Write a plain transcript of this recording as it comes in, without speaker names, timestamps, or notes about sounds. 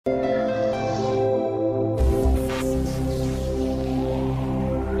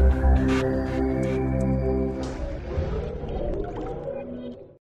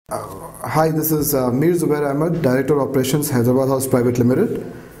Hi, this is Mir Zubair Ahmed, Director of Operations, Hyderabad House Private Limited.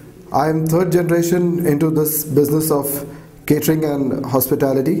 I am third generation into this business of catering and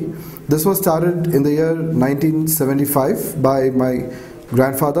hospitality. This was started in the year 1975 by my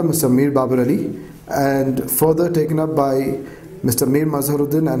grandfather, Mr. Mir Babar Ali, and further taken up by Mr. Mir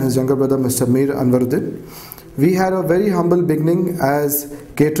Mazharuddin and his younger brother, Mr. Mir Anwaruddin. We had a very humble beginning as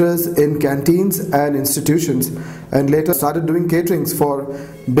caterers in canteens and institutions, and later started doing caterings for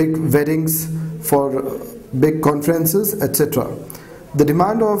big weddings, for big conferences, etc. The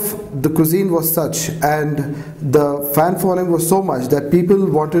demand of the cuisine was such and the fan following was so much that people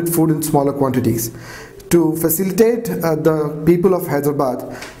wanted food in smaller quantities. To facilitate the people of Hyderabad,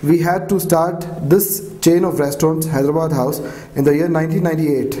 we had to start this chain of restaurants, Hyderabad House, in the year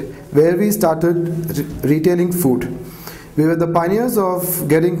 1998, where we started retailing food. We were the pioneers of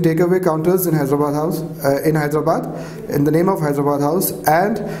getting takeaway counters in Hyderabad House, in the name of Hyderabad House,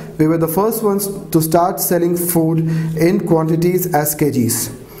 and we were the first ones to start selling food in quantities as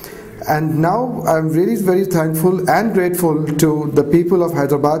kgs. And now I'm really very thankful and grateful to the people of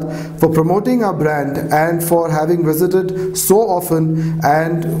Hyderabad for promoting our brand and for having visited so often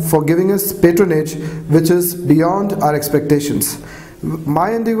and for giving us patronage which is beyond our expectations.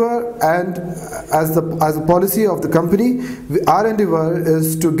 My endeavor, and as a policy of the company, our endeavor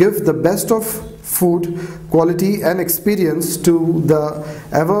is to give the best of food quality and experience to the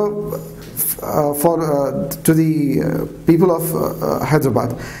people of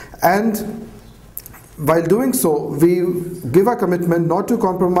Hyderabad. And while doing so, we give our commitment not to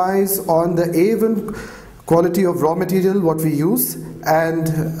compromise on the even quality of raw material what we use, and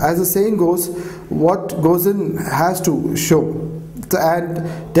as the saying goes, what goes in has to show.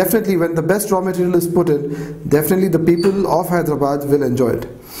 And definitely when the best raw material is put in, definitely the people of Hyderabad will enjoy it.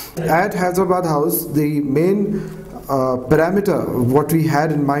 At Hyderabad House, the main parameter what we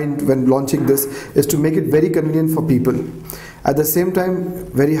had in mind when launching this is to make it very convenient for people, at the same time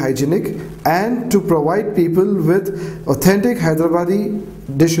very hygienic, and to provide people with authentic Hyderabadi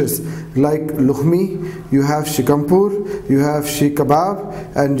dishes like lukhmi, you have shikampur, you have sheikh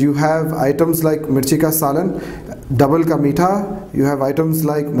kebab, and you have items like mirchi ka salan, double ka meetha, you have items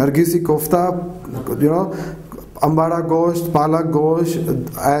like nargisi kofta, ambara gosht, palak gosht,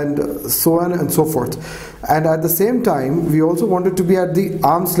 and so on and so forth. And at the same time, we also wanted to be at the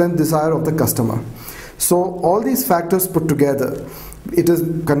arm's length desire of the customer. So all these factors put together, it is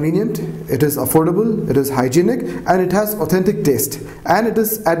convenient, it is affordable, it is hygienic, and it has authentic taste, and it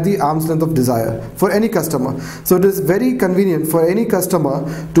is at the arm's length of desire for any customer. So it is very convenient for any customer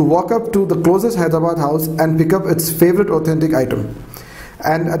to walk up to the closest Hyderabad house and pick up its favorite authentic item.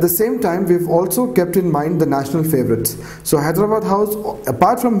 And at the same time, we've also kept in mind the national favorites. So Hyderabad House,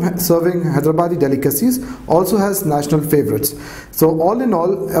 apart from serving Hyderabadi delicacies, also has national favorites. So all in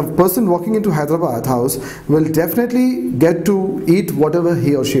all, a person walking into Hyderabad House will definitely get to eat whatever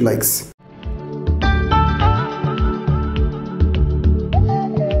he or she likes.